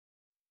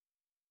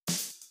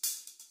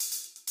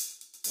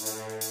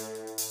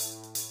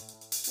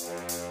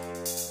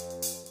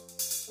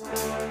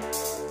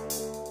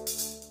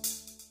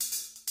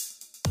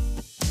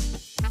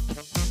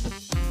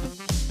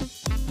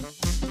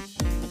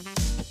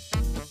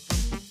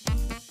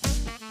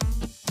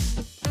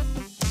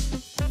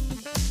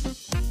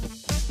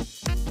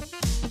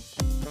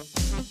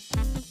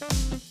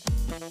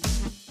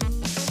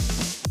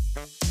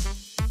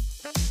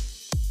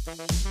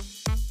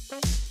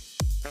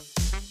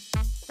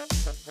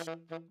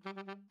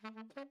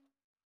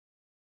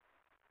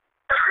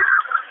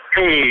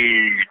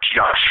Hey,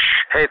 Josh.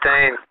 Hey,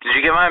 Thane, did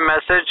you get my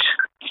message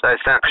that I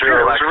sent through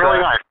It was Alexa?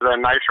 really nice. It was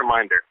a nice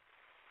reminder.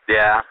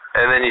 Yeah,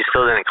 and then you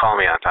still didn't call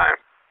me on time.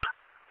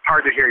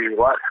 Hard to hear you.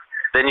 What?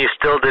 Then you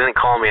still didn't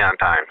call me on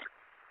time.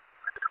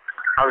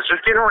 I was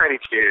just getting ready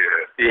to.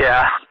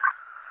 Yeah.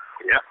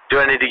 Yep. Do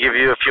I need to give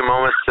you a few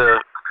moments to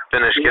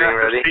finish You getting have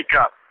to ready? speak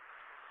up.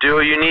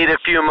 Do you need a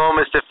few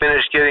moments to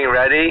finish getting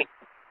ready?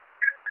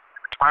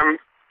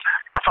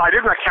 So I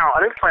didn't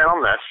plan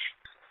on this.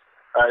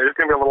 It's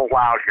going to be a little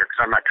loud here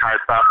because I'm at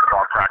Kai's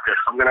basketball practice.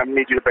 I'm going to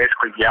need you to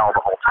basically yell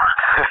the whole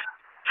time.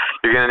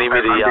 You're going to need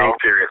me to I'm yell? being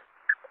serious.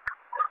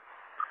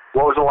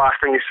 What was the last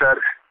thing you said?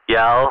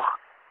 Yell?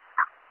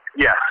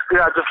 Yes.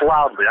 Yeah, just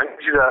loudly. I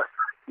need you to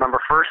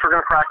remember, first we're going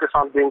to practice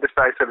on being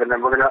decisive, and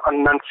then we're going to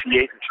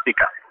enunciate and speak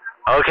up.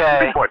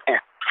 Okay. Big boy.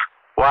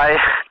 Why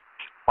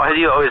do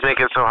you always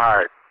make it so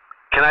hard?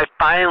 Can I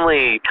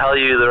finally tell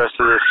you the rest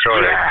of this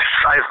story? Yes,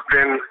 I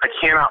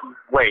cannot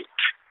wait.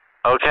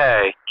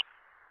 Okay.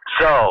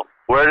 So,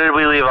 where did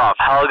we leave off?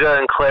 Helga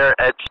and Claire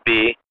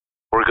Etzby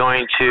were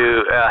going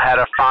to, had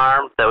a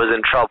farm that was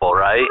in trouble,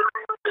 right?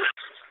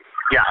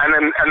 Yeah, and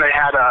they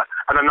had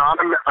an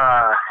anonymous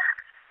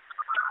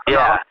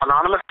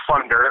anonymous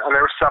funder, and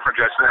they were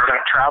suffragists, and they were going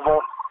to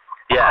travel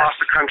across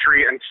the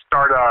country and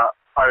start a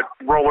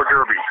roller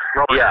derby.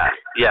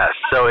 Yes.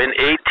 So in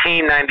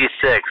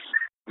 1896,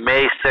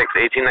 May 6,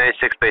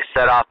 1896, they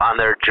set off on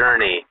their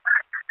journey,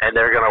 and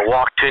they're going to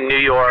walk to New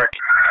York.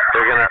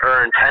 They're going to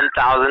earn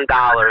 $10,000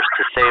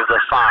 to save the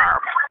farm.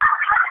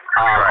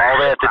 All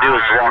they have to do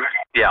is walk.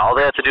 Yeah, all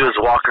they have to do is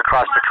walk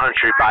across the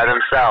country by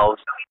themselves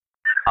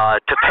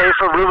to pay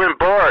for room and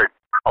board.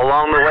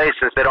 Along the way,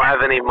 since they don't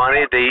have any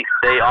money, they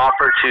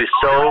offer to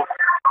sew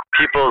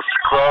people's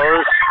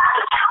clothes,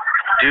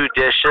 do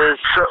dishes.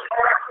 So,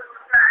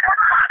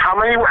 how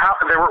many?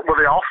 Were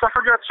they all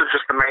suffragettes or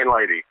just the main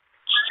lady?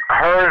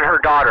 Her and her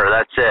daughter.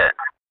 That's it.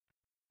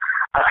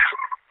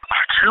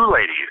 Two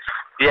ladies.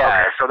 Yeah.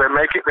 Okay, so they're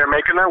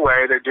making their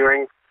way. They're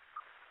doing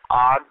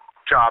odd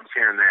jobs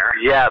here and there.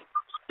 Yeah.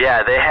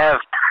 Yeah. They have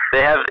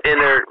in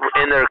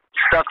their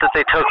stuff that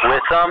they took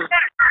with them.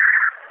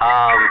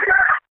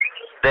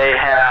 They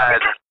had.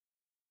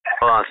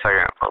 Hold on a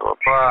second. Blah, blah,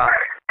 blah.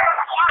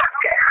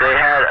 They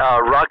had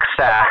a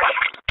rucksack,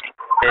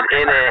 and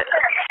in it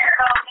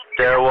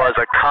there was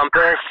a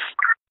compass,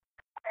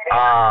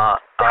 a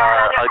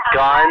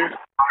gun,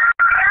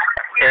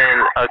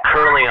 and a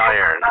curling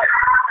iron.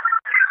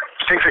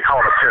 I think they call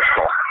it a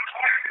pistol.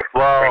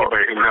 Well,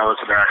 anybody who knows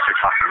what they're actually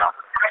talking about.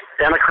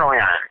 And a curling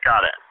iron.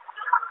 Got it.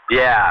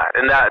 Yeah,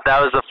 and that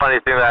was the funny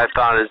thing that I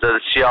found, is that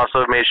she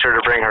also made sure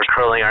to bring her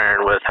curling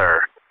iron with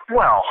her.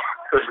 Well,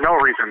 there's no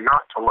reason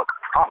not to look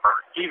proper,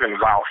 even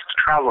whilst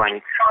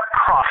traveling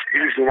across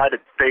the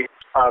United States.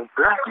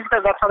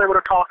 That's how they would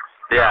have talked.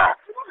 Yeah.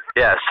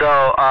 Yeah.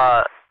 So,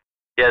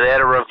 they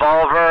had a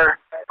revolver,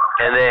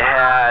 and they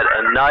had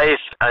a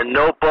knife, a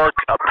notebook,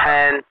 a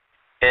pen,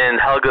 and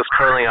Helga's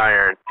curling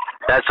iron.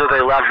 That's what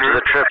they left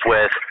the trip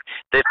with.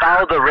 They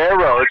followed the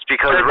railroads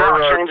because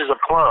railroads. Changes of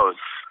clothes.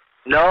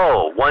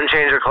 No, one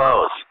change of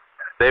clothes.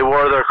 They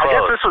wore their clothes. I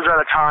guess this was at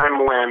a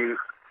time when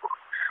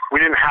we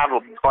didn't have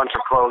a bunch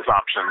of clothes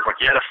options. Like,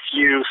 you had a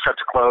few sets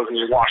of clothes and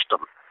you washed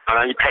them, and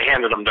then you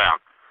handed them down.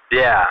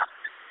 Yeah.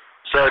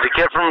 So to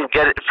keep from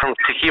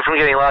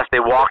getting lost, they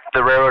walked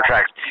the railroad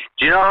tracks.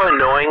 Do you know how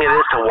annoying it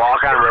is to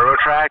walk on railroad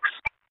tracks?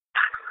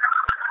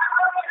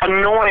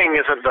 Annoying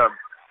isn't the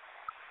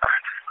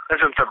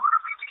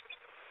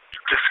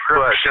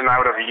description I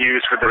would have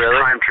used for this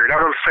time period. I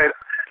would have said,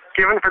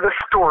 given for this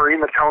story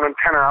and the tone and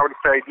tenor, I would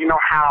say, do you know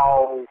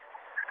how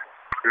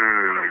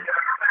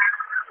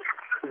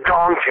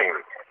daunting?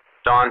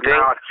 Daunting?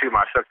 No, it's too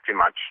much. That's too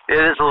much. It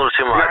is a little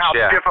too much,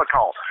 you know how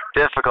difficult.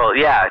 Difficult,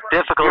 yeah.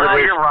 Difficult you know,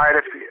 it is. You're right.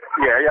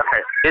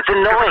 Okay. It's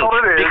annoying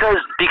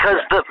because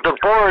the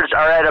boards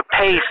are at a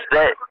pace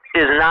that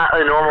is not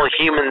a normal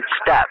human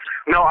step.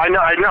 No, I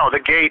know. The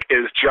gate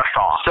is just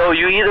off. So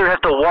you either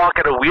have to walk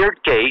at a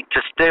weird gate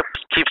to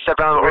keep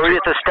stepping on, or you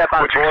have to step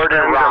on board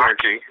and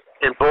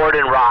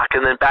rock,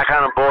 and then back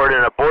on a board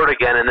and a board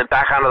again, and then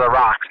back onto the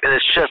rocks, and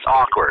it's just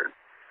awkward.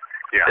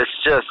 Yeah.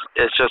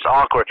 It's just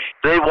awkward.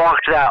 They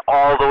walked that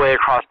all the way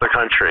across the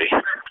country.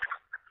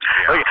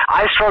 Yeah. Like,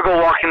 I struggle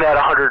walking that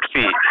 100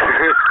 feet.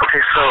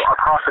 Okay, so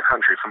across the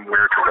country, from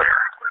where to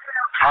where?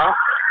 Huh?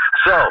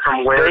 So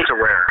from where to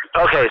where?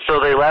 Okay, so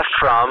they left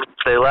from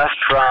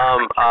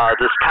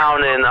this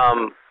town in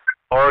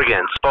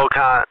Oregon,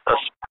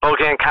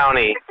 Spokane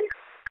County,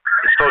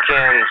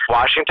 Spokane,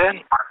 Washington.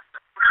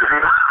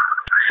 Mm-hmm.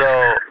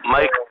 So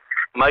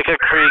Micah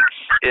Creek's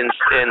in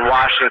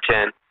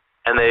Washington,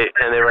 and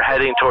they were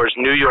heading towards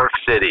New York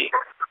City.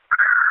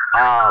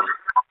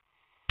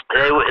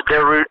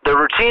 Their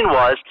routine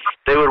was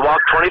they would walk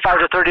 25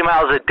 to 30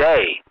 miles a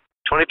day.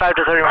 25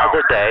 to 30 miles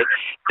a day.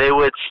 They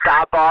would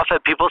stop off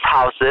at people's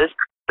houses.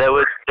 That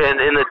would,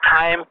 and in the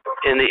time,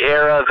 in the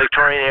era,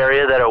 Victorian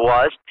area that it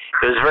was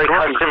very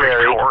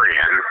customary.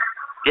 Victorian.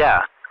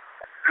 Yeah.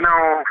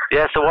 No.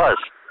 Yes, it was.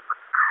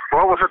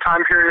 What was the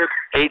time period?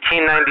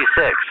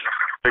 1896,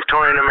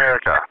 Victorian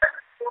America.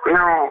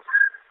 No.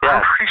 Yeah.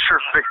 I'm pretty sure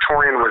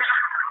Victorian was.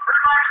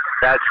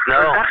 That's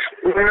no.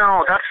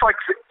 That's like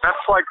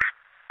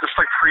just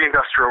like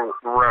pre-industrial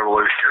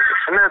revolution,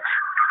 and that's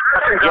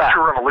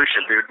industrial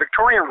revolution, dude.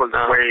 Victorian was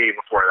way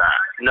before that.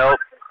 Nope.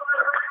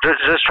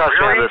 Just trust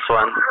me on this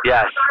one.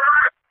 Yes.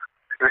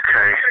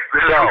 Okay.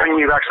 This is something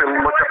you've actually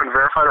looked up and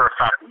verified, or a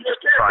fact that you just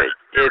decided?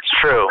 It's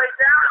true.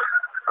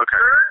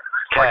 Okay.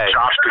 Okay. Like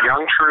Josh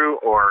DeYoung true,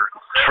 or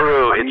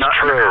true? It's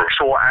true. An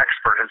actual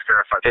expert has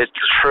verified this.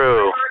 It's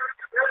true.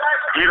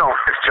 You don't.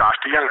 It's Josh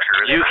DeYoung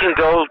true. You can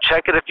go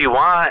check it if you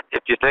want,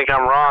 if you think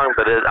I'm wrong,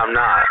 but I'm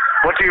not.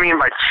 What do you mean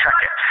by check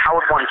it? How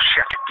would one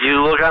check it?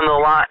 You look on the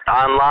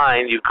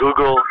online. You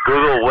Google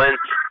when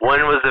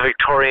was the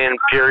Victorian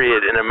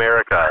period in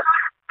America,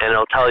 and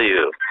it'll tell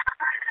you.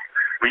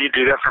 Will you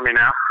do that for me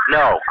now?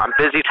 No, I'm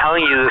busy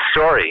telling you the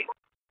story.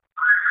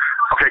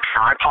 Okay,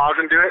 can I pause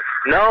and do it?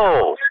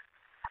 No.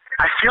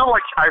 I feel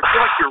like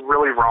you're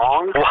really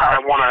wrong. Well, I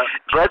want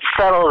to. Let's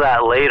settle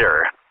that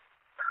later.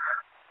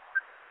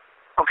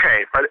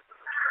 Okay, but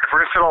if we're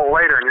gonna settle it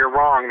later and you're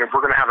wrong, then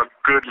we're gonna have a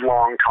good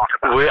long talk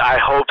about it. I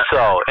hope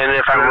so. And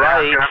if I'm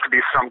right, there's gonna have to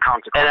be some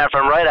consequence. And if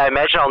I'm right, I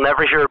imagine I'll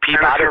never hear a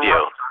peep out of you.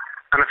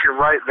 And if you're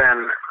right,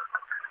 then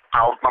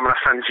I'm gonna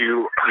send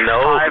you 5.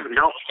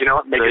 No, you know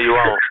what? Make it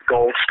 6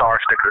 gold star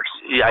stickers.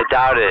 Yeah, I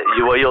doubt it.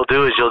 What you'll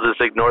do is you'll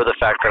just ignore the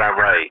fact that I'm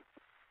right.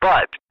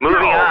 But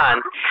moving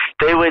on,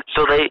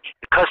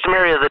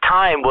 customary of the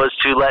time was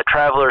to let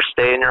travelers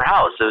stay in your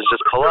house. It was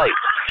just polite.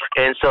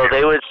 And so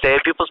they would stay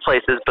at people's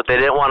places, but they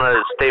didn't want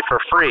to stay for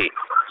free.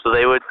 So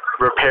they would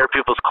repair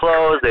people's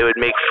clothes. They would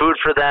make food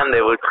for them.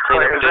 They would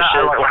clean up dishes.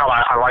 I like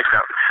that. I like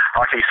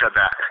how you said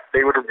that.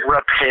 They would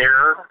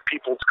repair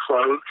people's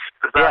clothes.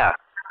 Yeah.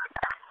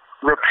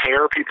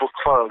 Repair people's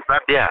clothes.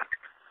 Yeah.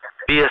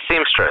 Be a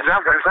seamstress. Is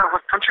that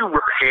what? Don't you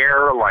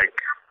repair, like?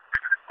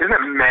 Isn't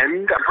it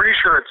mend? I'm pretty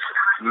sure it's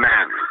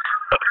mend.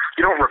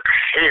 You don't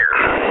repair.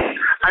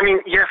 I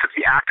mean, yes, it's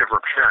the act of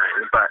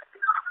repairing, but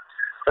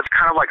that's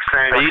kind of like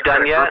saying. Are you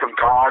done yet? A group of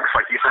dogs,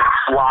 like you say,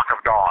 a flock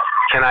of dogs.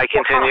 Can I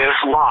continue? It's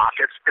not a flock.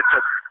 It's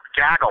a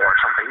gaggle or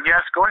something.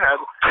 Yes, go ahead.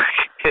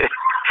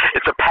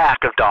 It's a pack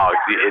of dogs,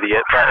 you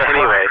idiot. But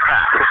anyway.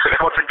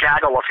 What's a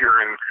gaggle if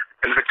you're in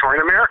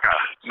Victorian America?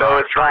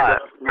 No, it's not.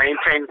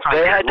 Maintain.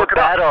 They had to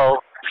battle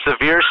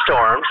severe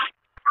storms.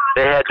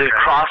 They had to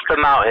cross the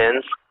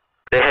mountains.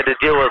 They had to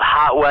deal with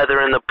hot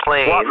weather in the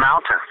plains. What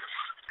mountains?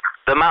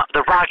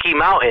 The Rocky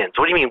Mountains.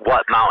 What do you mean,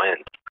 what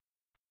mountains?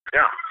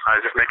 Yeah, I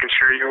was just making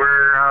sure you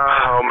were.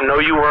 No,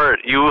 you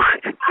weren't.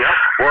 Yeah.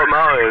 What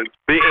mountains?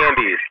 The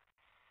Andes.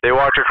 They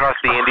walked across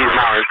the Andes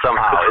Mountains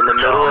somehow in the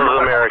middle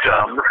of America.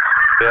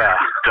 Yeah.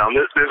 Dumb.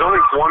 There's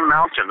only one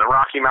mountain, the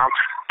Rocky Mountain.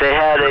 They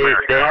had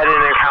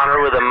an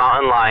encounter with a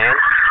mountain lion.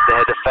 They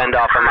had to fend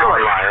off a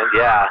mountain lion.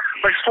 Yeah.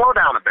 Like, slow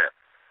down a bit,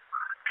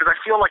 because I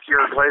feel like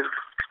you're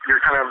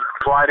kind of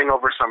gliding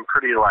over some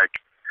pretty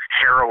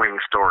harrowing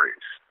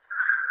stories.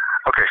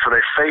 Okay, so they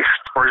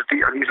faced, or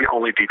are these the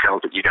only details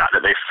that you got?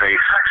 That they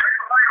faced?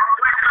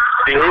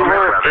 They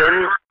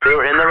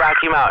were in the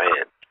Rocky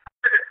Mountains,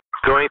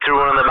 going through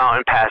one of the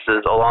mountain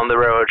passes along the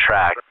railroad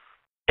track,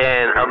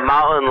 and a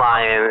mountain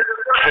lion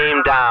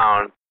came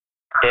down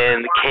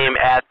and came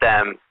at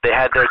them. They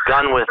had their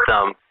gun with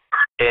them,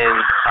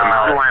 and a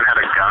mountain lion had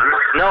a gun?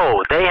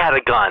 No, they had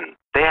a gun.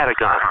 They had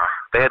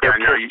their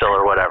pistol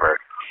or whatever.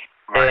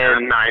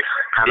 And nice.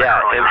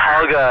 And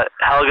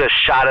Helga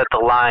shot at the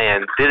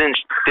lion. Didn't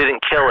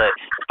kill it,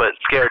 but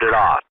scared it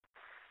off.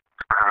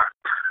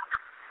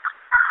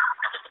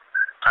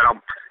 Are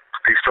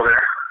you still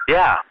there?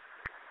 Yeah.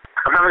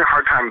 I'm having a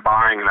hard time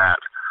buying that.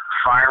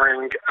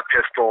 Firing a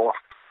pistol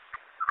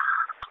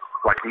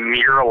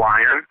near a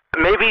lion.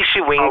 Maybe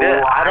she winged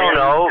it. I don't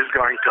know. Is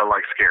going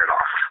to scare it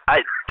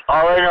off.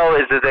 All I know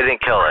is that they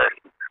didn't kill it.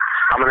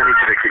 I'm gonna need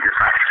you to get your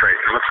facts straight.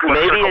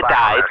 Maybe it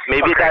died.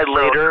 Maybe it died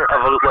later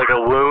of a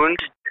wound,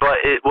 but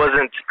it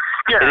wasn't.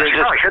 Yeah, it didn't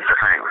just hit the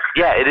thing.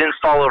 Yeah, it didn't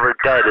fall over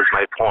dead. Is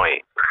my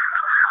point.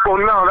 Well,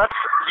 no, that's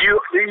you.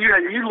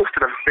 You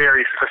listed a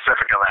very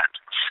specific event.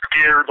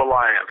 Scared the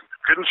lion.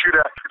 Didn't shoot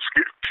at.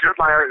 Scared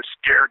the lion and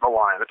scared the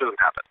lion. That doesn't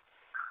happen.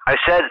 I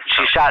said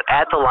she shot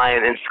at the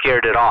lion and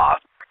scared it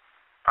off.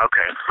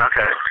 Okay.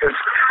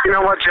 You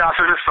know what, Josh?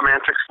 This is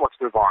semantics. Let's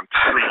move on,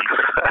 please.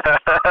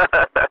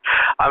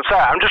 I'm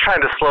sorry. I'm just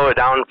trying to slow it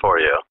down for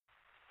you.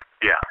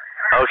 Yeah.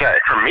 Okay.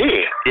 For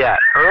me? Yeah.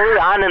 Early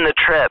on in the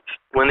trip,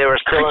 when they were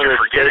still in the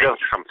state of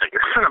something.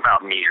 This isn't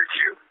about me or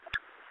you.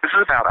 This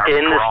is about our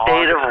in the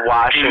state of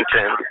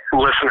Washington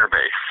listener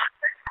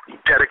base,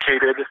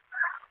 dedicated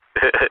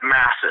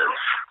Massive.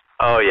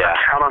 Oh yeah.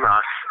 Count on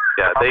us.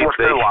 Yeah, Uplift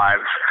their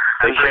lives.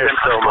 They and bring care them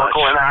so much.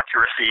 historical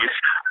inaccuracies,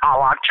 a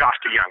la Josh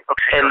DeYoung.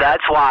 Okay. And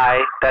that's why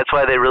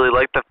they really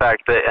like the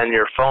fact that on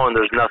your phone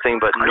there's nothing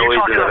but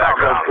noise in the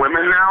background. Are you talking about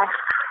women now?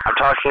 I'm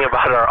talking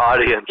about our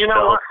audience. You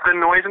know what? The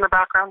noise in the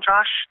background,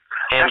 Josh?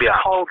 Ambient.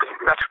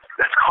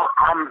 That's called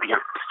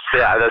ambient.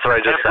 Yeah, that's what I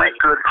just Every said.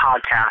 good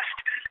podcast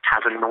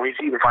has a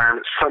noisy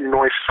environment, some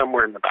noise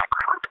somewhere in the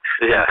background.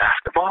 Yeah. And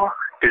basketball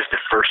is the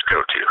first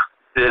go-to.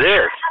 It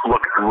is.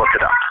 Look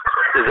it up.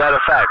 Is that a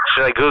fact?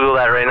 Should I Google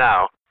that right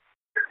now?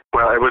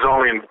 Well, it was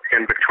only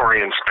in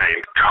Victorian Spain.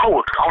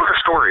 Oh, the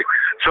story.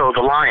 So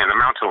the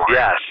mountain lion.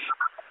 Yes.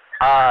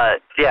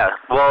 Yeah.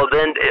 Well,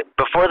 then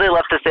before they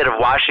left the state of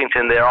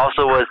Washington, there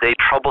also was a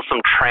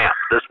troublesome tramp.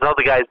 This is how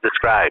the guy's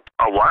described.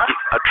 A what?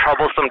 A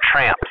troublesome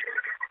tramp.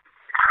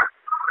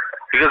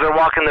 Because they're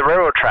walking the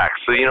railroad tracks.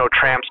 So,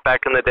 tramps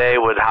back in the day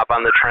would hop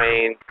on the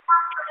train.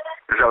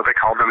 Is that what they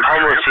called them?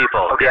 Homeless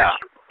people. Okay. Yeah.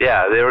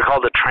 Yeah, they were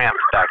called the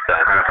tramps back then.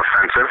 Kind of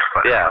offensive.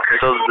 But yeah.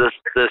 Okay. So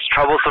this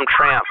troublesome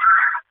tramp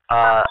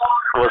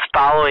was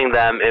following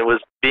them and was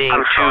being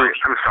I'm sorry.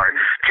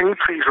 Can you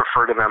please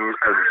refer to them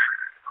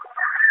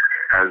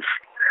as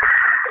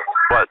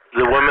what?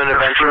 The women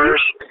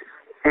adventurers?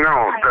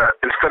 No,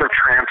 instead of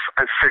tramps,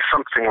 I'd say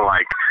something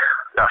like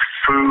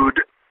food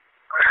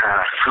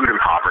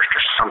impoverished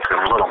or something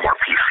a little more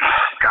PC.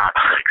 God's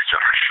sakes,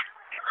 Josh.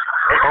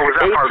 Or was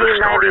that part of the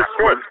story?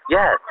 1896.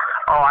 Yes.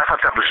 Oh, I thought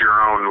that was your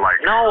own,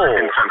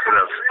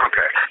 insensitive.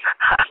 Okay.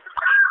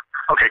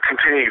 Okay,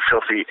 continue, you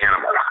filthy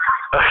animal.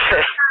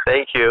 Okay,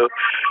 thank you.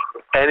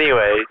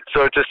 Anyway,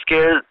 so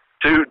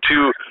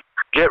to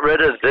get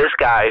rid of this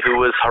guy who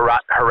was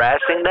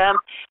harassing them,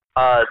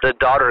 the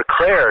daughter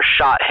Claire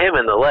shot him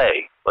in the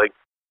leg.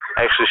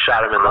 Actually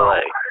shot him in the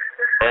leg.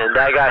 And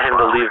that got him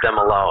to leave them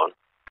alone.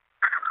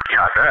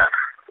 Yeah, I bet.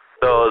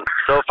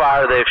 So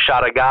far they've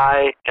shot a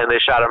guy and they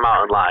shot a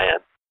mountain lion.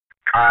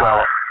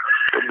 Well,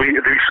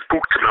 they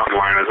spooked the mountain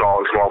lion is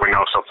all we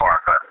know so far.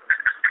 But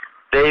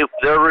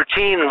their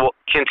routine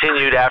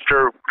continued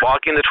after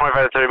walking the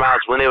 25 to 30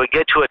 miles. When they would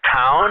get to a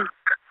town,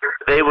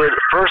 they would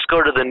first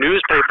go to the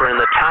newspaper in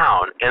the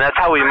town, and that's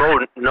how we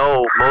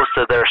know most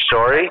of their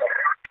story,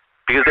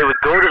 because they would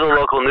go to the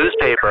local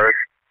newspaper,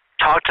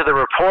 talk to the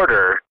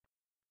reporter,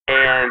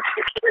 and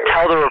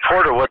tell the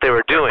reporter what they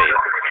were doing.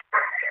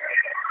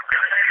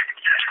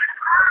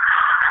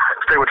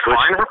 They would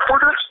find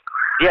reporters?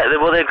 Yeah,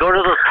 they'd go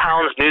to the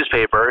town's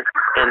newspaper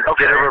and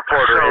get a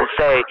reporter and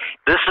say,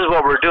 this is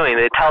what we're doing.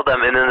 They tell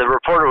them, and then the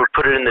reporter would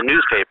put it in the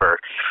newspaper.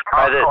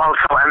 And then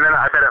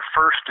I bet at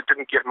first it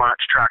didn't get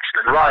much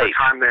traction. And by the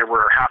time they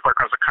were halfway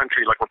across the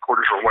country,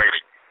 reporters were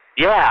waiting.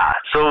 Yeah,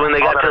 so when they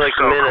got to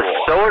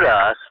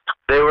Minnesota,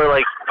 they were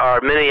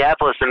or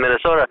Minneapolis and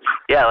Minnesota,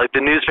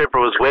 the newspaper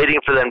was waiting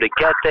for them to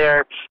get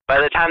there. By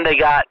the time they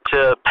got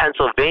to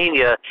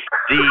Pennsylvania,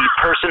 the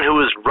person who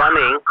was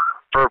running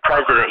for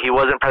president, he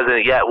wasn't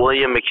president yet,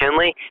 William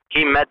McKinley,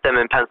 he met them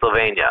in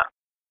Pennsylvania.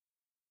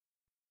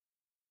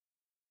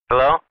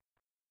 Hello?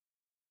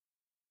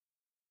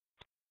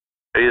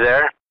 Are you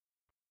there?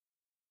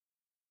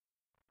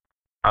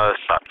 Oh, this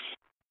sucks.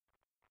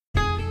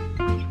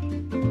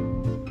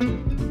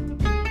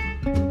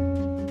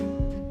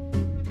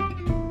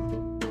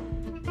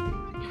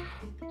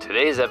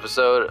 Today's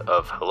episode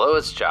of Hello,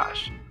 It's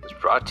Josh is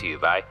brought to you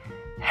by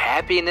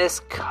Happiness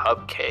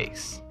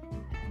Cupcakes.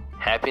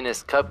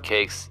 Happiness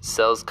Cupcakes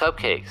sells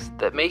cupcakes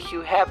that make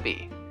you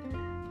happy.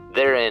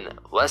 They're in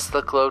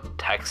Leslaco,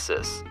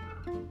 Texas,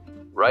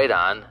 right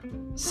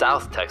on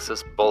South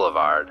Texas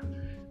Boulevard.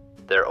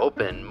 They're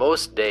open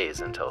most days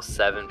until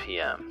 7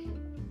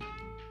 p.m.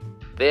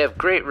 They have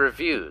great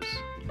reviews,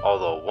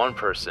 although one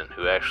person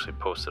who actually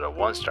posted a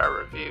 1-star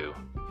review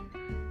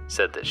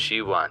said that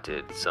she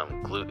wanted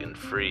some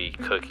gluten-free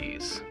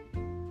cookies.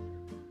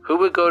 Who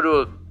would go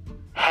to a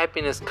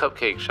Happiness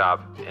Cupcake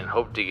shop and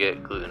hope to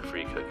get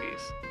gluten-free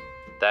cookies?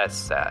 That's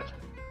sad.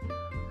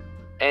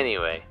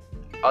 Anyway,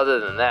 other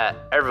than that,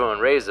 everyone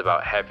raves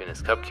about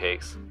Happiness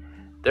Cupcakes.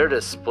 Their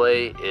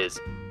display is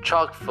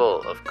chock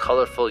full of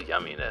colorful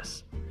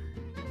yumminess.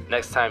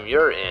 Next time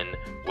you're in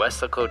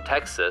Weslaco,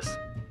 Texas,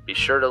 be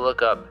sure to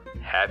look up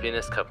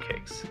Happiness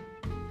Cupcakes.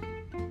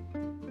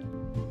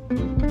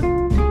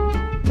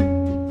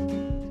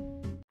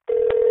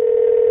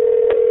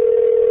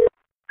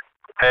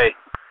 Hey.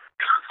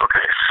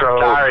 Okay, so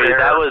sorry,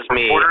 that was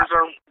me.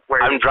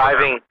 I'm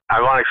driving.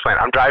 I want to explain.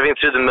 I'm driving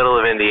through the middle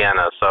of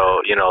Indiana, so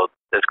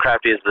as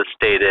crappy as the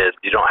state is,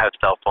 you don't have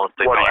cell phone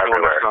signal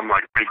everywhere. Some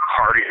big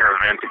party or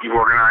event that you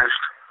organized,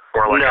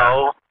 or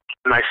no,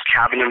 a nice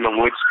cabin in the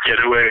woods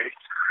getaway?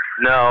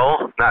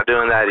 No, not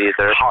doing that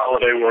either.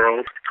 Holiday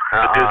World,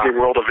 the Disney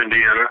World of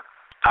Indiana.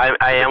 I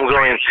am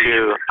going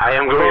to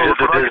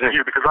the Disney.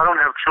 Because I don't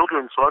have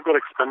children, so I've got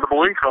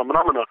expendable income, and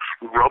I'm going to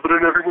rub it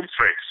in everyone's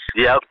face.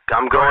 Yep,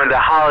 I'm going to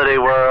Holiday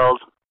World.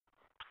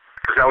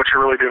 Is that what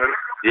you're really doing?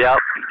 Yep,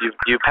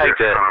 you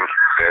pegged it.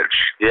 Bitch.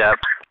 Yep,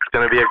 it's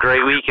going to be a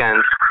great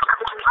weekend.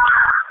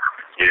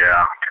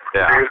 Yeah.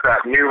 Yeah. There's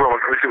that new roller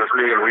coaster was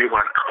new, and we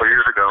went a couple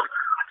years ago.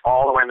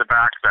 all the way in the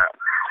back.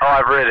 Oh,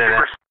 I've ridden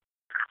it.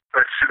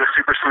 The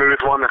super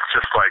smooth one that's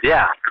just like...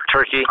 Yeah,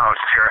 Turkey. Oh,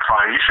 it's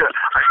terrifying.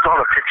 I still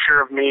have a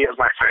picture of me of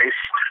my face.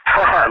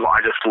 I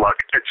just look.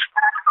 It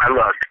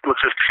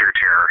looks just pure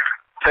terror.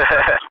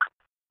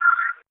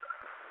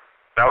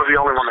 That was the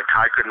only one that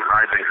Kai couldn't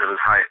ride because of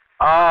his height.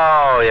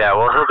 Oh, yeah.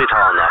 Well, he'll be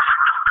tall enough.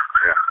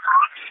 Yeah.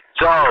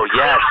 So,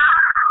 yes,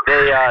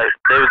 they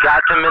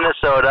got to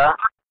Minnesota,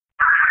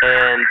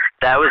 and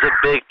that was a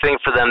big thing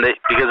for them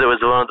because it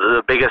was one of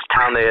the biggest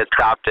town they had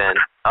stopped in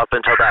up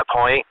until that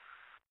point.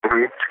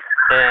 Mm-hmm.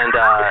 And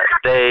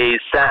they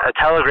sent a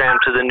telegram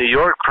to the New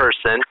York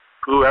person,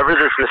 whoever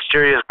this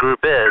mysterious group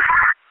is,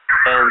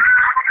 and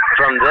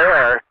from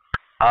there,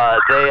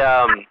 they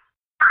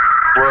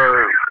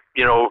were,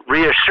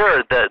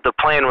 reassured that the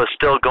plan was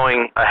still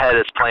going ahead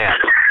as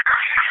planned.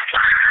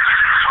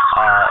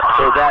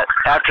 So that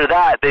after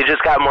that, they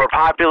just got more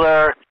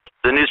popular.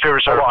 The newspaper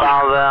started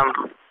following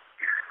them.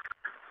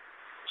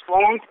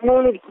 Slow and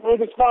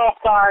smooth as fast,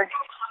 guys.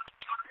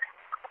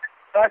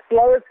 That's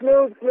slow and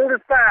smooth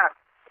as fast.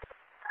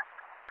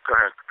 Go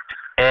ahead.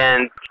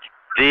 And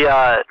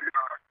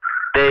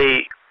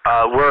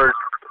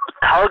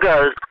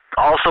Helga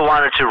also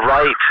wanted to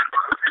write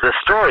the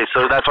story,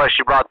 so that's why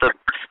she brought the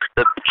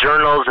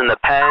journals and the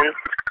pen,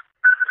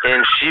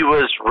 and she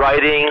was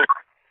writing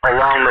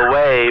along the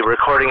way,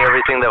 recording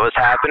everything that was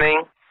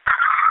happening,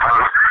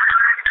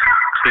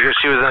 because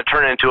she was going to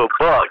turn it into a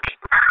book.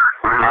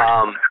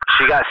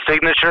 She got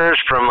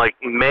signatures from like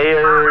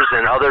mayors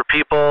and other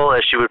people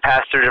as she would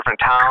pass through different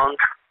towns.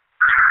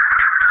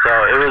 So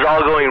it was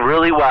all going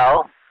really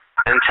well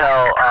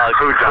until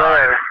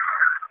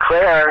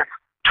Claire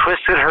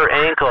twisted her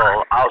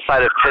ankle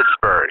outside of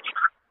Pittsburgh,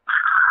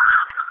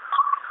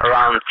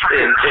 around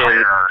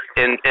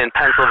in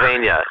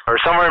Pennsylvania, or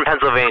somewhere in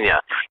Pennsylvania.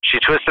 She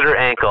twisted her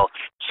ankle.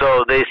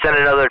 So they sent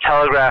another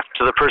telegraph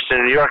to the person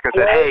in New York and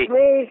said, hey,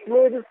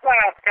 smooth as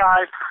fast,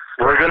 guys.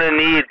 We're going to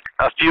need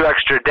a few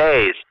extra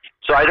days.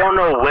 So I don't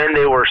know when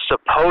they were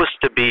supposed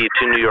to be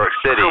to New York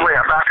City. So wait,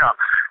 back up.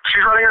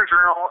 She's writing her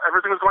journal.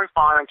 Everything was going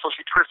fine until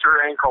she twisted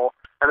her ankle.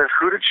 And then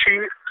who did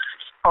she?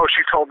 Oh,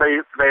 she told they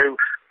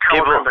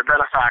telegraphed their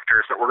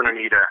benefactors that we're going to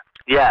need it.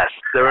 Yes,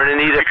 they were going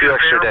to need a few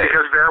extra days.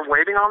 Because they're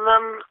waiting on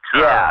them?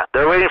 Yeah,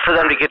 they're waiting for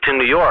them to get to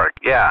New York,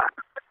 yeah.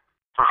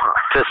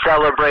 To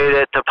celebrate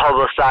it, to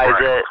publicize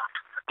it,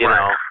 you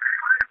know.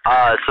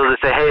 So they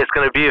say, hey, it's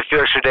going to be a few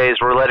extra days.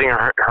 We're letting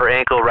her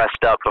ankle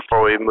rest up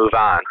before we move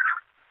on.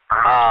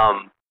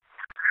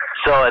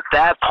 So at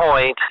that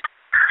point...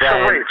 So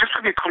wait, just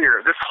to be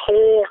clear, this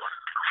whole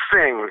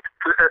thing,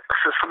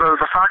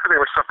 the fact that they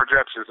were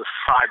suffragettes is a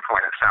side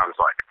point, it sounds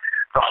like.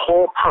 The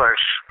whole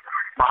push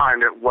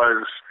behind it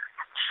was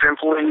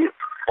simply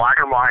black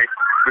and white.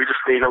 We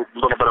just need a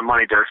little bit of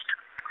money to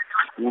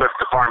lift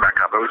the farm back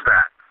up. It was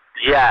that.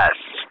 Yes.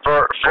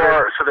 So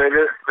they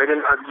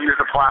didn't use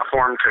the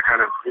platform to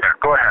kind of,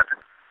 go ahead.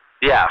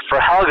 Yeah, for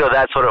Helga,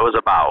 that's what it was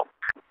about.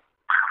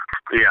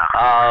 Yeah.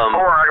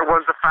 Or it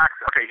was the fact,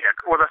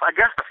 I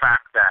guess the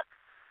fact that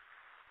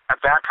at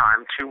that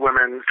time, two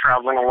women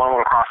traveling alone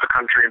across the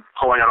country and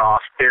pulling it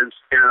off is,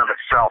 in and of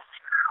itself,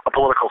 a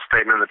political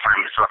statement in the time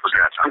of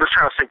suffragettes. I'm just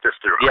trying to think this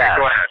through. Yeah.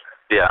 Go ahead.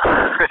 Yeah.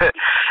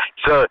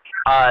 So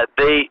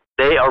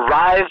they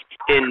arrived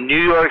in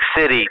New York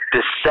City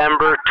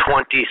December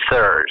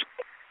 23rd.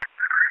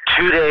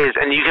 2 days,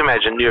 and you can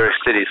imagine New York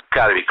City's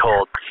got to be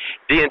cold.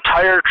 The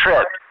entire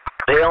trip,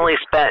 they only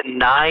spent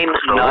 9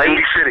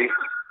 nights. City.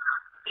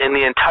 In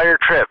the entire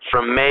trip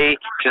from May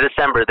to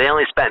December, they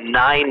only spent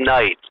 9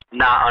 nights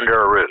not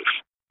under a roof.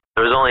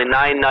 There was only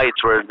 9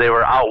 nights where they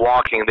were out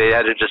walking. They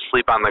had to just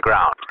sleep on the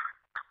ground.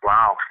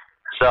 Wow.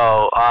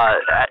 So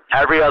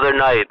every other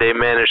night, they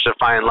managed to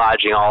find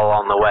lodging all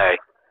along the way,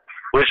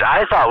 which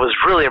I thought was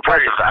really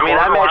impressive. I mean,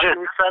 I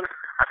imagine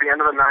at the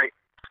end of the night.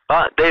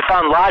 They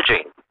found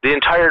lodging the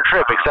entire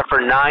trip except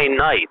for 9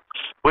 nights.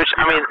 Which,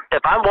 I mean,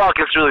 if I'm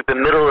walking through like the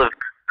middle of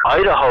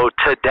Idaho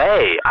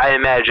today, I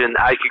imagine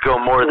I could go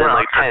more than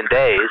like 10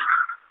 days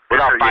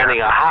without finding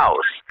a house.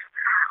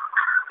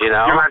 You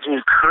know? You imagine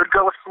you could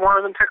go with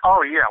more than 10?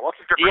 Oh, yeah. Well, it's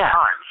a different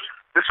time.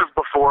 This was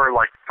before,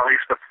 like, at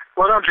least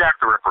no, Jack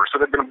the Ripper, so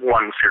there'd been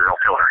one serial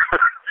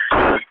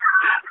killer.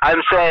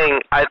 I'm saying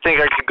I think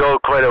I could go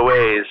quite a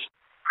ways,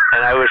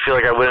 and I would feel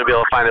like I wouldn't be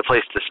able to find a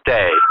place to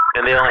stay,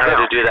 and they only had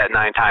to do that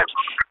 9 times.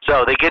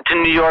 So they get to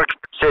New York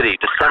City,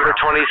 December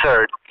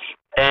 23rd,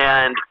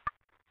 and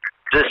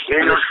this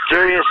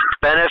mysterious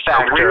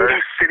benefactor... The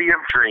Windy City of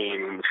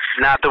Dreams.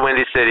 Not the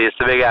Windy City, it's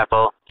the Big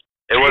Apple.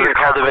 It wasn't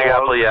called the Big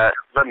Apple yet.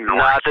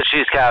 Not the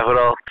cheese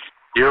capital.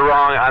 You're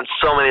wrong on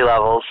so many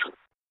levels.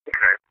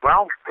 Okay,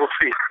 well, we'll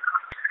see.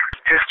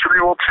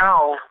 History will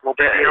tell. Will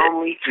be the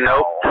only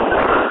tell.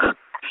 Nope.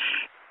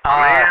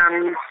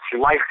 Man's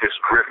life is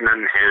written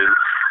in his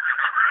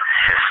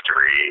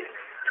history.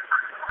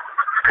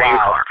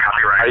 Wow.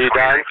 Copyright. Are you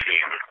done?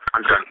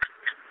 I'm done.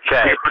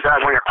 Okay. You put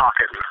that in your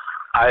pocket.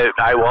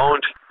 I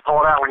won't. Pull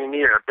it out when you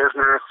need it, a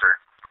business or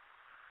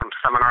some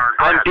seminar.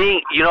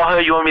 You know how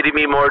you want me to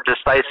be more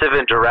decisive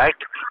and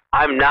direct?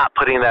 I'm not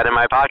putting that in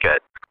my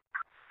pocket.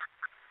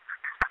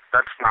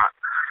 That's not.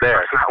 There.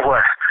 That's not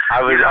what.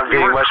 I'm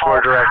being much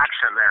more direct.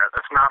 Action there.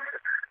 That's not.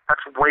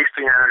 That's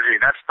wasting energy.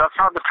 That's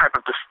not the type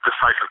of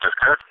decisiveness.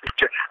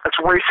 That's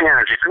wasting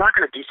energy. If you're not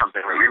going to do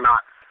something, or you're not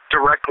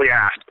directly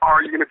asked,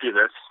 "Are you going to do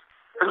this?"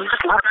 Then you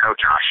just let it go,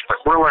 Josh. But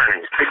we're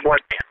learning. Big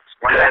blood dance,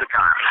 one day at a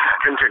time.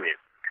 Continue.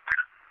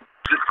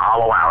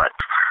 I'll allow it.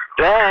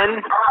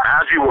 Then,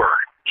 as you were.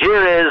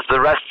 Here is the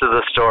rest of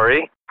the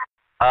story.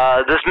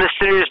 This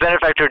mysterious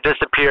benefactor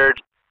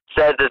disappeared.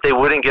 Said that they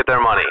wouldn't get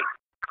their money.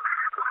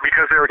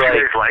 Because they were 2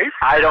 days late?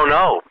 I don't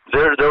know.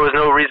 There was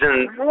no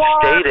reason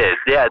stated.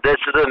 Yeah, this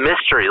is a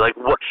mystery. Like,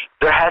 what?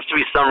 There has to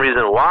be some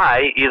reason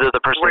why. Either the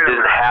person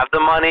didn't have the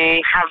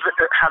money.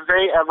 Have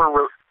they ever?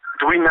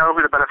 Do we know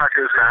who the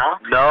benefactor is now?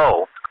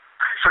 No.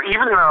 So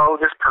even though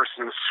this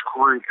person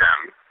screwed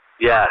them,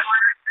 yes.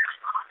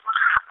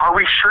 Are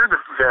we sure that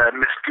the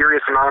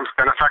mysterious anonymous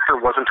benefactor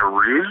wasn't a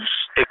ruse?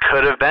 It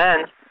could have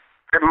been.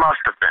 It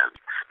must have been,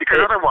 because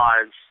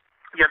otherwise,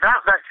 yeah,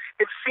 that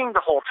it seemed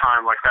the whole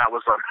time like that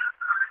was a.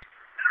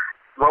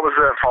 What was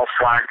a false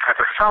flag type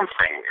of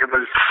something? It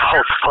was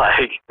false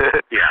flag.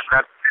 Yeah,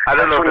 I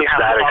don't know when if you it's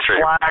have that a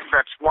extreme. flag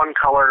that's one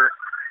color,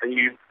 and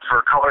you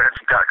for color, if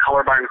you've got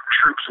colorblind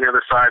troops on the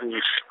other side, and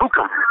you spook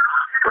them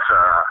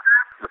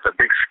with a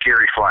big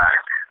scary flag.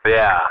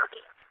 Yeah.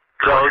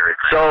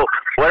 So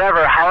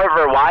whatever,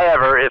 however,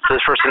 whyever, if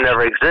this person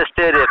never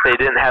existed, if they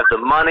didn't have the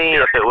money,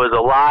 if it was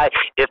a lie,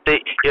 if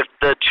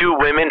the two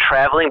women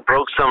traveling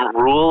broke some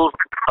rules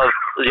of,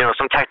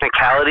 some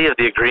technicality of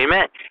the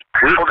agreement,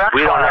 we don't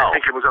know. I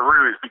think it was a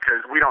ruse,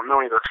 because we don't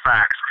know any of those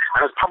facts.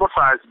 And as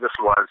publicized as this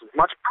was, as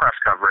much press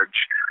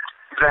coverage,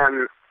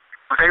 then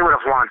they would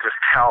have wanted to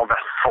tell the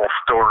full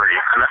story.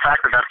 And the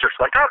fact that that's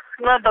just like, the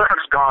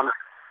benefactor's gone.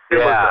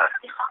 Yeah.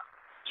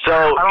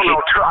 So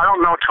I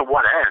don't know to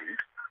what end.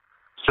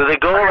 So they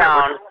go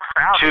around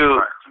to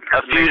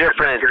a few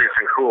different.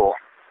 Cool.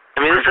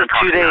 I mean, this is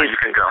 2 days.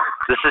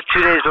 This is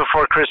 2 days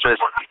before Christmas.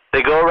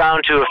 They go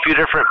around to a few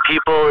different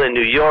people in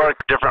New York,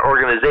 different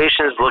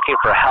organizations looking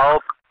for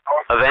help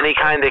of any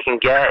kind they can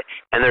get,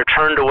 and they're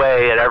turned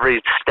away at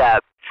every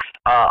step.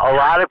 A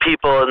lot of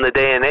people in the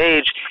day and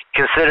age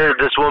considered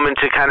this woman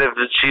to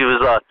she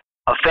was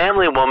a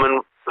family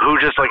woman who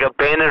just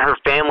abandoned her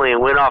family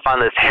and went off on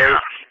this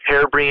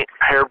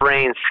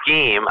harebrained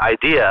scheme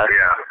idea.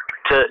 Yeah.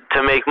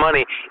 To make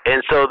money,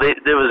 and so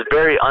it was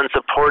very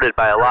unsupported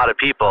by a lot of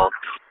people.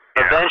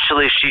 Yeah.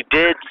 Eventually, she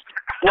did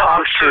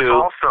talk to.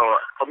 Also,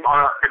 on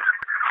a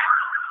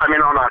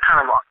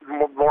kind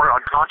of more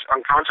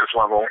unconscious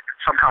level,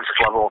 subconscious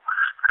level,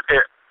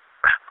 it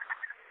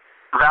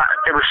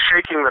was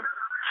shaking the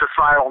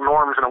societal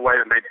norms in a way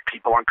that made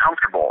people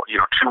uncomfortable.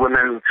 Two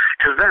women,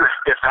 because then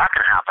if that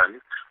can happen,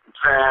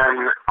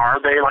 then are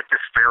they like this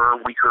fairer,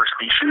 weaker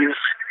species?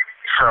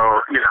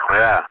 So,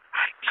 Yeah.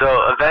 So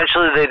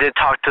eventually they did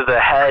talk to the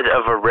head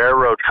of a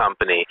railroad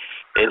company,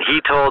 and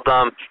he told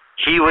them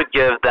he would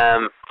give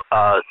them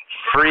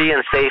free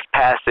and safe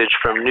passage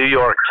from New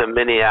York to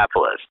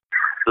Minneapolis.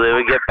 So they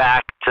would get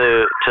back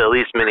to at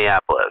least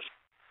Minneapolis.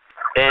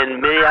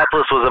 And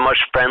Minneapolis was a much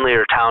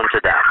friendlier town to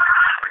them.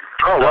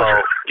 Oh, was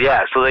it?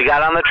 Yeah, so they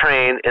got on the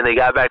train, and they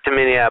got back to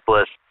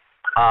Minneapolis.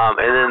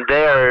 And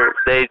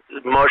then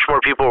much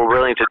more people were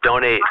willing to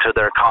donate to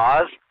their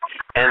cause,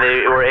 and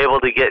they were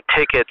able to get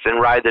tickets and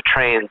ride the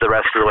train the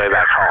rest of the way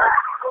back home.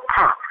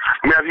 Huh.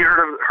 Now, have you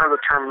heard the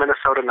term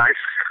Minnesota Nice?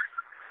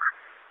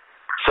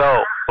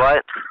 So,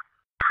 what?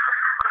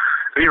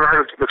 Have you ever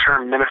heard the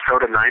term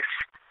Minnesota Nice?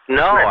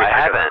 No, I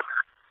haven't.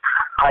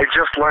 I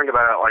just learned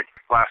about it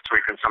last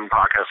week in some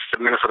podcast,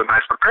 Minnesota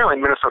Nice. But apparently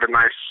Minnesota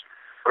Nice,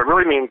 what it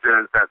really means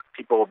is that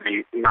people will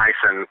be nice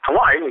and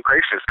polite and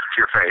gracious to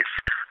your face.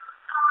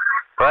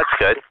 Well, that's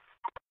good.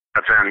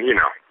 But then,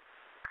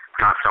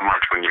 not so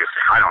much when you,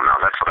 I don't know,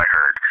 that's what I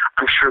heard.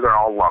 I'm sure they're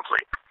all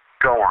lovely.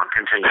 Go on,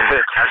 continue,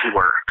 as you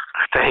were.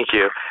 Thank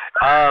you.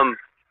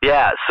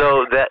 Yeah,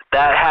 so that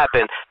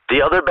happened.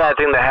 The other bad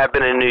thing that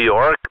happened in New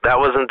York, that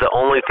wasn't the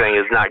only thing,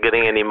 is not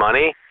getting any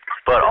money,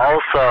 but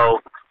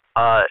also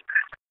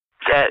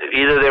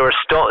either they were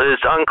stolen,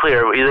 it's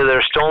unclear, either they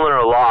were stolen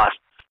or lost,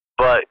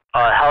 but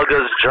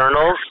Helga's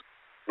journals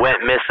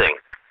went missing.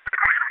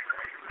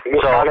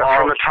 So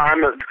from the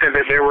time that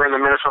they were in the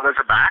Minnesota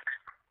to back?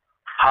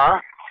 Huh?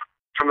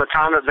 From the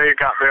time that they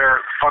got their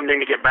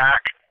funding to get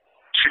back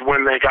to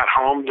when they got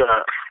home,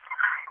 the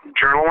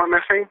journal went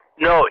missing?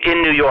 No,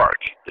 in New York.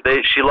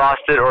 She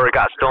lost it or it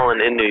got stolen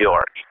in New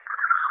York.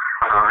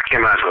 I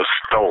can't imagine it was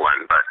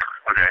stolen, but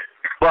okay.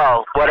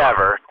 Well,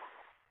 whatever.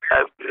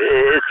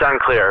 It's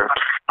unclear.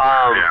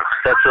 Yeah.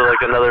 That's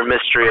another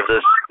mystery of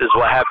this, is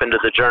what happened to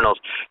the journals.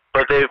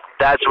 But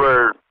that's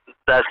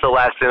the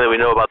last thing that we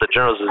know about the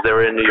journals, is they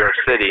were in New York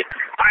City.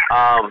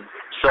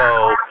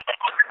 So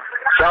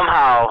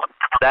somehow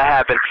that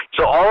happened.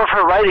 So all of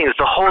her writings,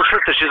 the whole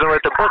trip that she's going to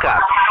write the book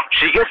on,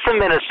 she gets to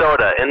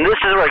Minnesota, and this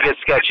is where it gets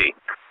sketchy.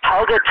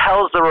 Helga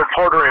tells the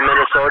reporter in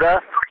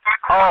Minnesota,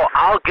 "Oh,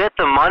 I'll get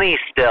the money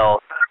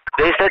still.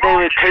 They said they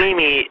would pay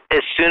me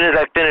as soon as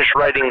I finish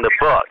writing the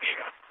book."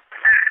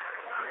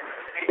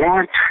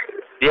 What?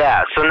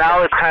 Yeah, so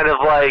now it's kind of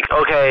like,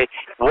 okay,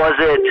 was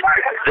it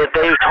that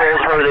they told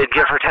her they'd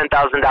give her $10,000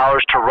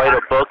 to write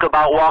a book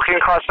about walking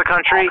across the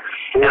country,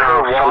 and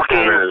her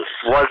walking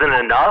wasn't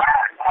enough?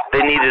 They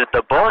needed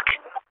the book,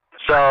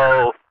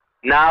 so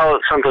now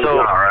something's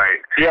not right.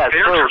 Yeah, they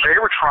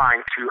were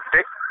trying to.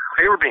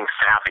 They were being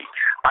savvy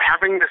by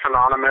having this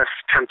anonymous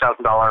 $10,000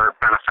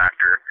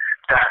 benefactor.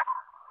 That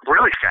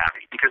really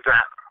savvy because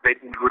that they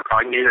would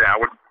probably need it out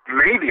would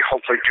maybe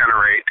hopefully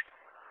generate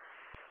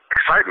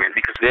excitement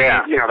because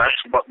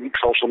that's what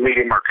social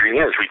media marketing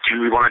is.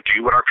 We want to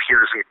do what our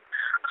peers and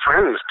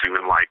friends do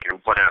and like and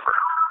whatever.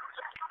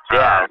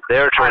 Yeah, they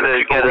were trying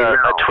to get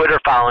a Twitter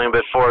following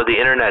before the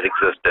internet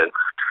existed.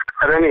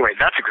 But anyway,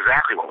 that's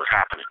exactly what was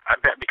happening. I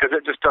bet because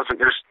it just doesn't.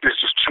 There's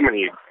just too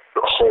many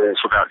holes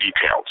without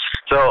details.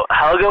 So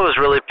Helga was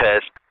really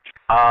pissed.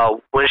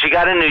 When she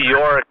got in New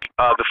York,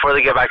 before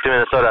they get back to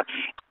Minnesota,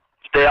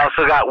 they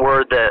also got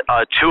word that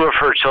 2 of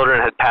her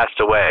children had passed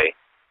away.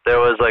 There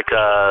was like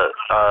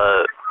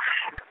a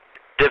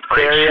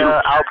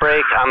diphtheria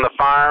outbreak on the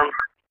farm,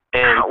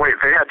 and wait,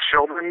 they had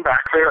children back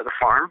there at the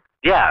farm?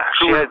 Yeah,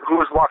 who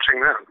was watching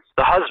them?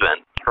 The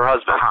husband, her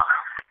husband. Uh-huh.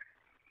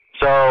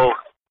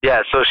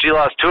 So she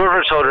lost 2 of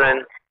her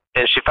children,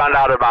 and she found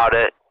out about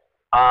it.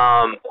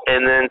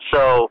 And then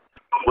so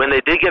when they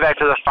did get back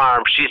to the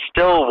farm, she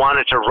still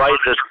wanted to write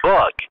this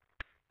book,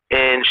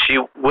 and she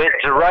went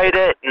to write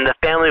it, and the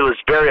family was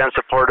very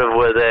unsupportive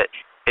with it,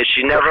 and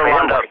she never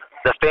wound up.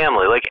 The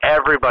family, like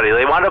everybody,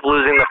 they wound up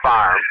losing the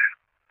farm.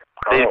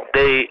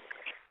 The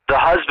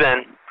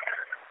husband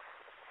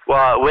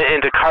went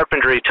into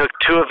carpentry, took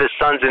 2 of his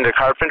sons into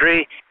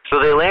carpentry, so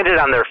they landed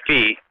on their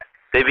feet.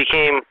 They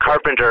became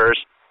carpenters.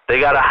 They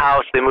got a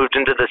house. They moved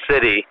into the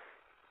city,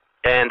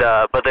 and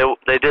but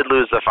they did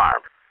lose the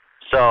farm.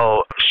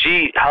 So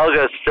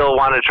Helga still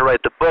wanted to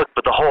write the book,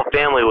 but the whole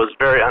family was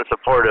very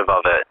unsupportive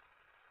of it.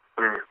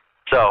 Mm.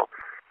 So.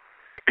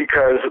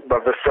 Because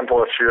of the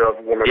simple issue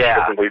of women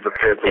shouldn't leave the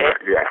kids.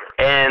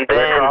 And then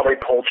they probably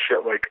pulled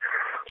shit like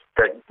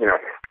that.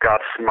 God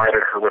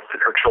smited her with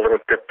her children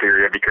with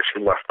diphtheria because she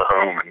left the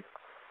home. And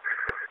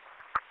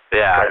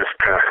yeah,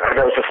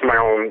 that was just my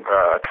own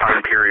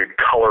time period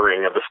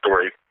coloring of the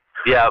story.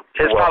 Yeah,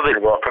 it's probably.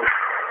 You're welcome.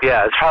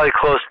 Yeah, it's probably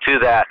close to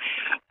that.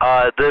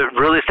 The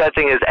really sad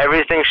thing is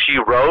everything she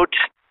wrote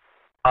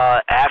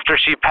after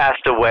she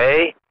passed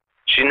away.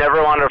 She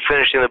never wound up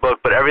finishing the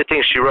book, but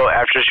everything she wrote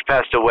after she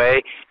passed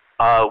away,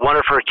 one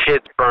of her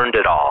kids burned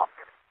it all.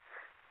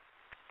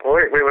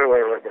 Wait.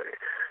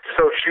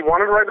 So she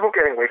wanted to write the book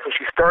anyway, so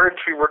she started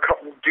to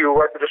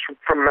write just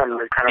from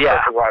memory, kind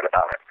of to write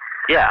about it.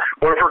 Yeah.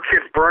 One of her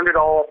kids burned it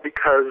all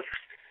because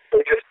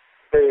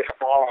they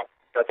saw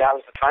that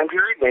was the time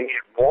period, they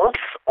needed warmth,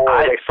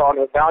 or they saw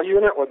no value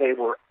in it, or they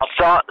were...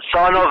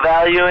 Saw no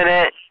value in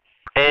it,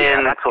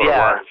 and that's what it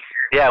was.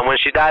 Yeah, when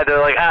she died, they're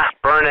like,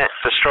 burn it,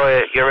 destroy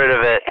it, get rid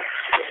of it.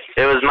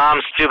 It was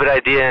Mom's stupid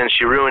idea, and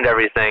she ruined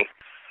everything.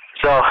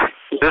 So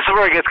this is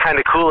where it gets kind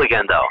of cool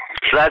again, though.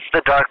 So that's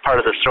the dark part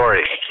of the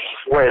story.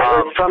 Wait,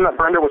 the son that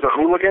burned it was a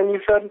hooligan,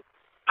 you said?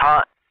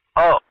 Huh?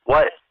 Oh,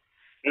 what?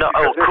 No,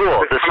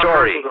 cool, the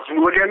story. Was a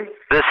hooligan?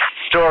 This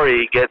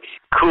story gets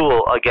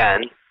cool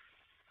again.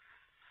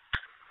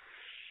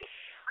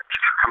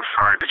 I'm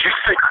sorry, did you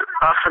say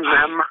us and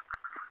them?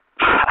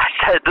 I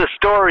said the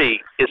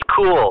story is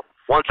cool.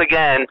 Once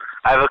again,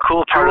 I have a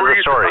cool part of the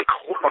story.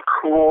 A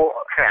cool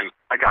pen.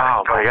 I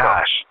got it. Oh my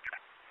gosh.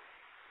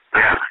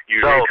 Yeah, you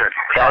need to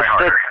try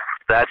harder.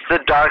 That's the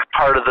dark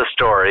part of the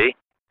story.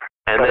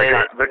 And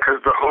then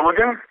because the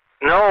hooligan?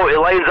 No, it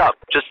lightens up.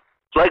 Just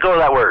let go of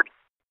that word.